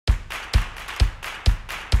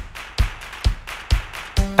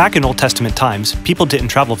Back in Old Testament times, people didn't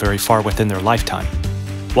travel very far within their lifetime.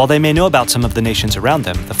 While they may know about some of the nations around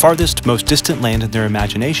them, the farthest, most distant land in their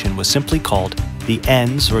imagination was simply called the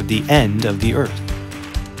ends or the end of the earth.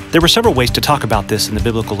 There were several ways to talk about this in the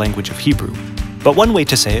biblical language of Hebrew, but one way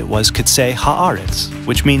to say it was Kitsei Haaretz,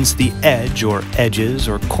 which means the edge or edges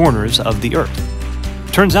or corners of the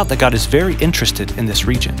earth. Turns out that God is very interested in this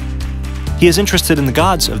region. He is interested in the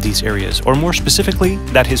gods of these areas, or more specifically,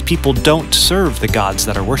 that his people don't serve the gods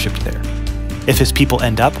that are worshipped there. If his people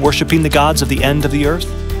end up worshiping the gods of the end of the earth,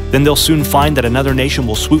 then they'll soon find that another nation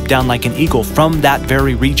will swoop down like an eagle from that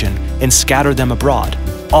very region and scatter them abroad,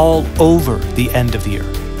 all over the end of the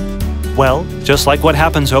earth. Well, just like what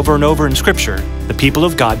happens over and over in Scripture, the people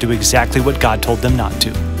of God do exactly what God told them not to.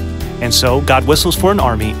 And so God whistles for an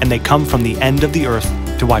army, and they come from the end of the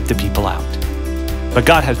earth to wipe the people out. But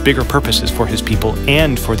God has bigger purposes for his people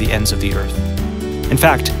and for the ends of the earth. In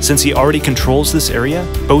fact, since he already controls this area,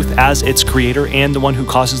 both as its creator and the one who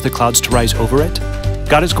causes the clouds to rise over it,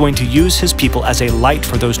 God is going to use his people as a light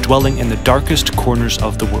for those dwelling in the darkest corners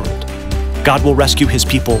of the world. God will rescue his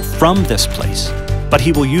people from this place, but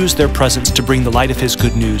he will use their presence to bring the light of his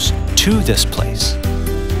good news to this place.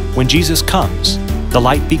 When Jesus comes, the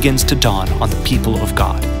light begins to dawn on the people of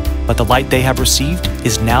God, but the light they have received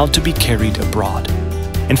is now to be carried abroad.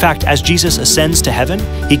 In fact, as Jesus ascends to heaven,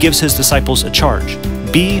 he gives his disciples a charge: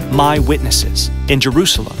 be my witnesses in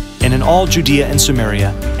Jerusalem and in all Judea and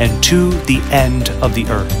Samaria and to the end of the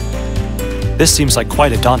earth. This seems like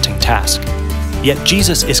quite a daunting task, yet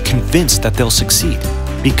Jesus is convinced that they'll succeed,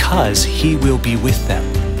 because he will be with them.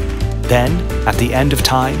 Then, at the end of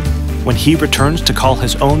time, when he returns to call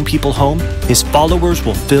his own people home, his followers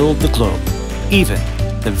will fill the globe, even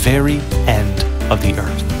the very end of the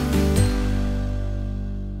earth.